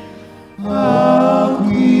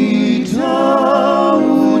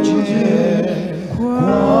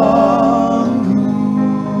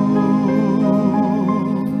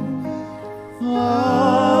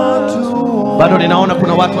 Bado ninaona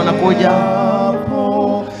kuna watu wanakuja.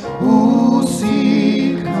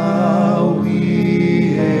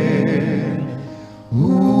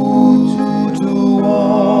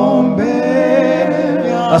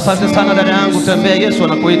 Asante sana dada yangu, tembea. Yesu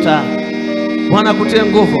anakuita. Bwana akutie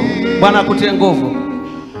nguvu.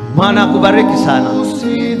 Bwana akubariki sana.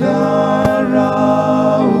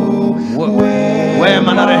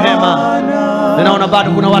 Wema na rehema. Ninaona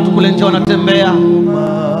bado kuna watu kule nje wanatembea.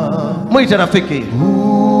 Mwite rafiki.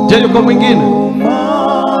 Je, yuko mwingine?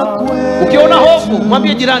 Ukiona hofu,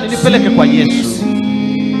 mwambie jirani, nipeleke kwa Yesu.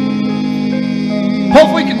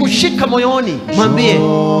 Hofu ikikushika moyoni, mwambie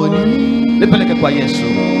nipeleke kwa Yesu.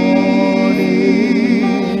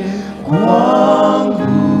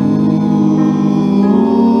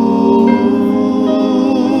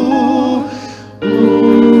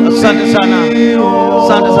 Asante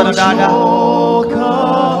sana dada.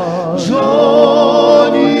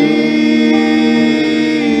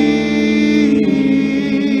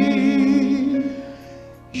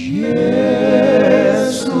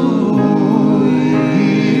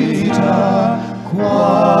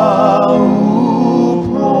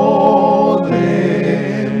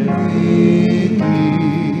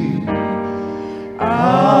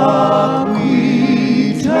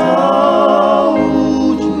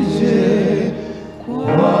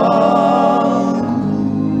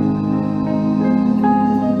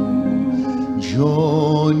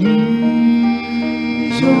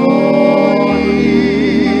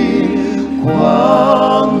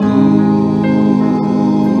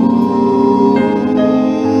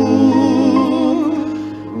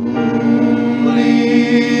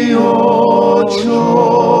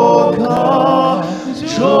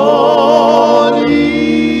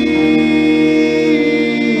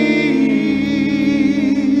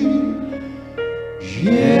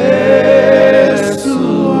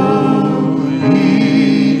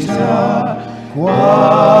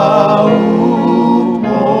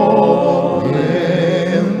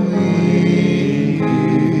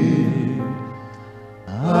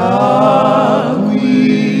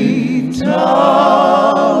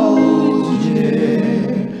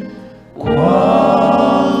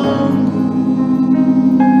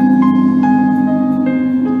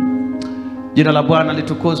 Jina la Bwana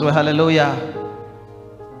litukuzwe. Haleluya.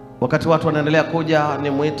 Wakati watu wanaendelea kuja,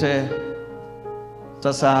 nimuite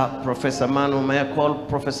sasa Professor Manu. May I call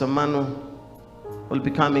Professor Manu? Will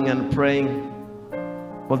be coming and praying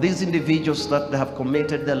for these individuals that they have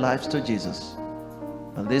committed their lives to Jesus.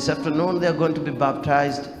 And this afternoon they are going to be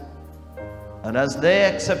baptized. And as they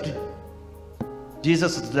accept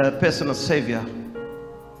Jesus as their personal Savior,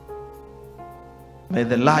 may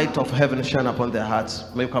the light of heaven shine upon their hearts.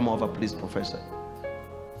 May you come over, please, Professor.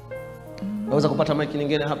 Waweza kupata mic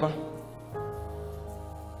nyingine hapa?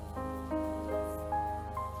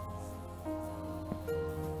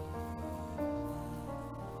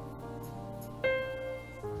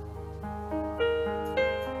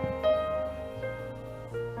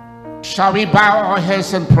 Shall we bow our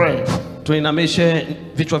heads and pray? Tuinamishe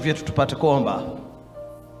vichwa vyetu tupate kuomba.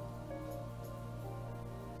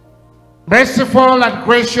 Merciful and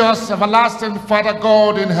gracious, everlasting Father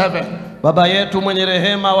God in heaven, Baba yetu mwenye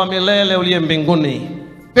rehema wa milele uliye mbinguni,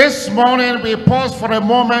 this morning we pause for a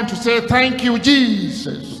moment to say thank you,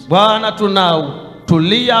 Jesus. Bwana,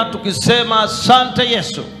 tunatulia tukisema asante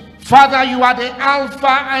Yesu. Father, you are the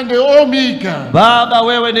Alpha and the Omega, Baba,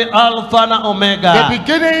 wewe ni Alpha na Omega, the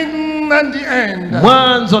beginning and the end.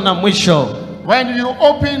 mwanzo na mwisho. When you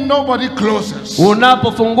open, nobody closes.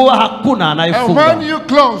 Unapofungua hakuna And anayefunga, when you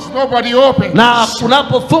close, nobody opens. na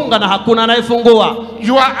unapofunga na hakuna anayefungua.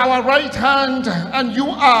 You are our right hand and you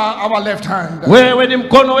are our left hand. Wewe ni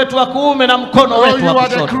mkono wetu wa kuume na mkono Oh, wetu you wa are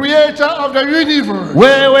the kushoto. creator of the universe.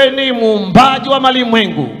 Wewe ni muumbaji wa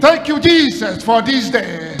malimwengu. Thank you, Jesus, for this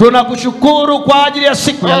day. Tunakushukuru kwa ajili ya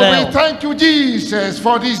siku ya Oh, we leo. thank you, Jesus,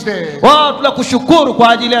 for this day. Tunakushukuru kwa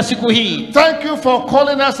ajili ya siku hii. Thank you for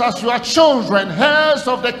calling us as your children, heirs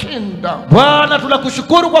of the kingdom. Bwana,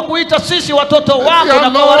 tunakushukuru kwa kuita sisi watoto wako Dear na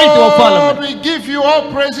kwa warithi wa Lord, ufalme. we give you all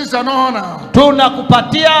praises and honor.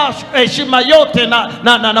 Tunakupatia heshima yote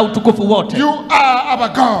na utukufu wote. You are our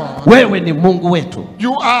God. Wewe ni Mungu wetu.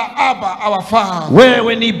 You are Abba, our Father.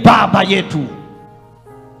 Wewe ni Baba yetu.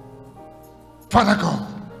 Father God,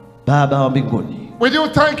 Baba wa mbinguni, we do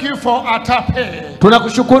thank you for Atape.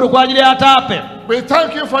 tunakushukuru kwa ajili ya Atape. We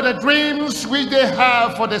thank you for the dreams which they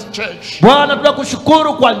have for this church. Bwana,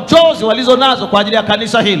 tunakushukuru kwa njozi walizo nazo kwa ajili ya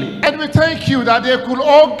kanisa hili. And we thank you that they could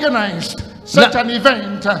organize such an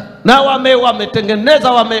event. Na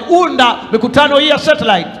wametengeneza, wameunda mikutano hii ya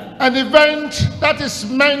satellite. An event that is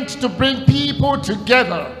meant to bring people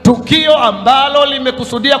together. Tukio ambalo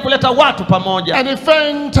limekusudia kuleta watu pamoja. An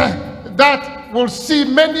event that will see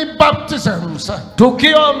many baptisms.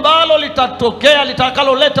 Tukio ambalo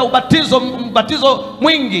litakaloleta ubatizo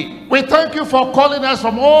mwingi. We thank you for calling us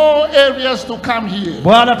from all areas to come here.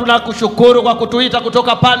 Bwana, tunakushukuru kwa kutuita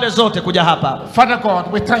kutoka pande zote kuja hapa. Father God,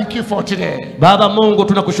 we thank you for today. Baba Mungu,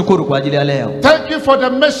 tunakushukuru kwa ajili ya leo. Thank you for the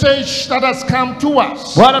message that has come to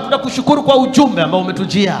us. Bwana, tunakushukuru kwa ujumbe ambao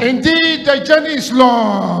umetujia. Indeed, the journey is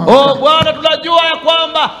long. Oh Bwana, tunajua ya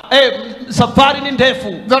kwamba safari ni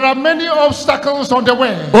ndefu. There are many obstacles on the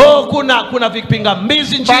way. Oh, kuna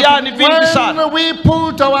vipingamizi njiani vingi sana. When we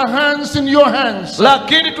put our hands in your hands,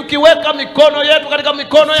 lakini tukiweka mikono yetu katika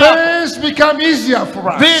mikono yako, things become easier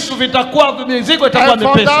for us. Vitu vitakuwa, mizigo itakuwa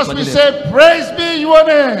mepesi. And for that we say, praise be your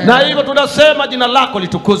name. Na hivyo tunasema jina lako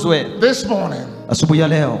litukuzwe. This morning, asubuhi ya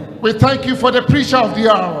leo, we thank you for the preacher of the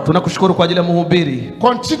hour. Tunakushukuru kwa ajili ya mhubiri.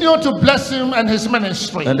 Continue to bless him and his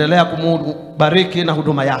ministry. Endelea kumbariki na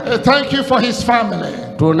huduma yake. Thank you for his family.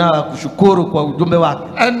 Tunakushukuru kwa ujumbe wake.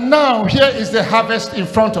 And now here is the harvest in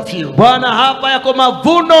front of you. Bwana, hapa yako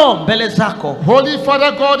mavuno mbele zako. Holy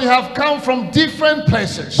Father God, you have come from different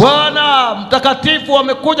places. Bwana mtakatifu,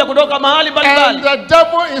 wamekuja kutoka mahali mbalimbali. And the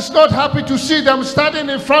devil is not happy to see them standing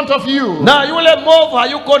in front of you. Na yule mwovu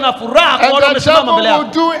hayuko na furaha kuona wamesimama mbele yako.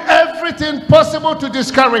 And the devil will do everything possible to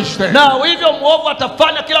discourage them. Na hivyo mwovu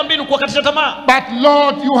atafanya kila mbinu kuwakatisha tamaa. But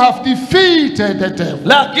Lord, you have defeated the devil.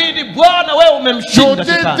 Lakini Bwana, wewe umemshinda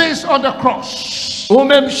shetani. You did this on the cross.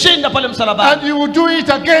 Umemshinda pale msalabani. And you will do it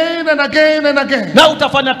again and again and again. Na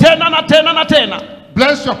utafanya tena na tena na tena.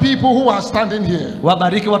 Bless your people who are standing here.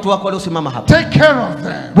 Wabariki watu wako waliosimama hapa. Take care of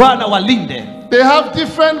them. Bwana, walinde. They have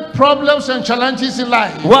different problems and challenges in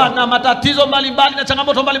life. Wana matatizo mbalimbali na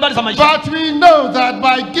changamoto mbalimbali za maisha. But we know that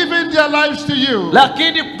by giving their lives to you,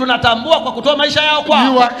 lakini tunatambua kwa kutoa maisha yao kwako,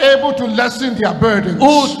 you are able to lessen their burdens.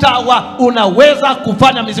 Unaweza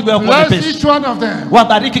kufanya mizigo yao kuwa mepesi. Bless each one of them.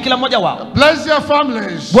 Wabariki kila mmoja wao. Bless their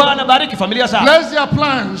families. Bwana, bariki familia zao. Bless their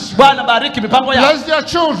plans. Bwana, bariki mipango yao. Bless their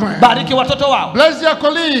children. Bariki watoto wao. Bless their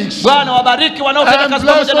colleagues. Bwana, wabariki wanaofanya kazi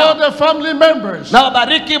pamoja nao. And bless all the family members. Na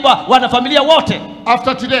wabariki wanafamilia wote.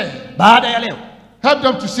 After today, baada ya leo, help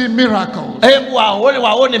them to see miracles. Hebu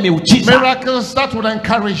waone miujiza. Miracles that will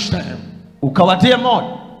encourage them. ukawatie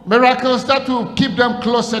moyo, miracles that will keep them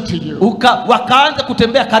closer to you. wakaanza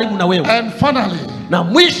kutembea karibu na wewe. And finally, na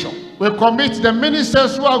mwisho, we commit the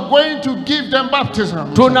ministers who are going to give them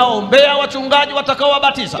baptism. tunaombea wachungaji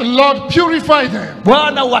watakaowabatiza. Lord, purify them.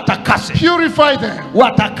 Bwana watakase. Purify them.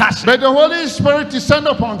 Watakase. May the Holy Spirit descend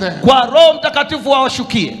upon them. Kwa Roho Mtakatifu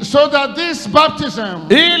wawashukie. So that this baptism,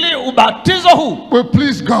 ili ubatizo huu, will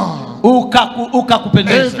please God.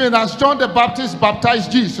 ukakupendeza. Even as John the Baptist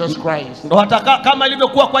baptized Jesus Christ. Kama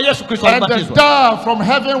ilivyokuwa kwa Yesu Kristo alibatizwa. And the dove from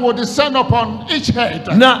heaven will descend upon each head.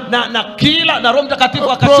 Na Roho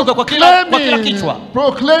Mtakatifu akashuka kwa kila kichwa.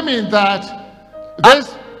 Proclaiming that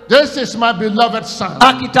this is my beloved son.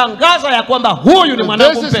 Akitangaza ya kwamba huyu ni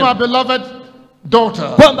mwanangu mpendwa. This is my beloved daughter.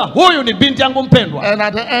 Kwamba huyu ni binti yangu mpendwa. And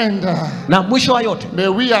at the end, na mwisho wa yote, may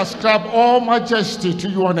we ascribe all majesty to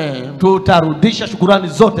your name. Tutarudisha shukrani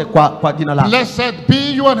zote kwa jina lako. Blessed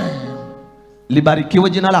be your name. Libarikiwe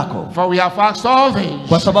jina lako. For we have asked all this.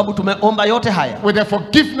 Kwa sababu tumeomba yote haya. With the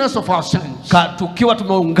forgiveness of our sins. Tukiwa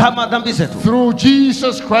tumeungama dhambi zetu. Through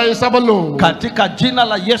Jesus Christ our Lord. Katika jina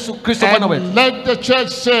la Yesu Kristo Bwana wetu. And let the church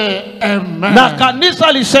say amen. Na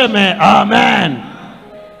kanisa liseme amen.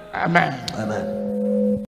 Amen. Amen.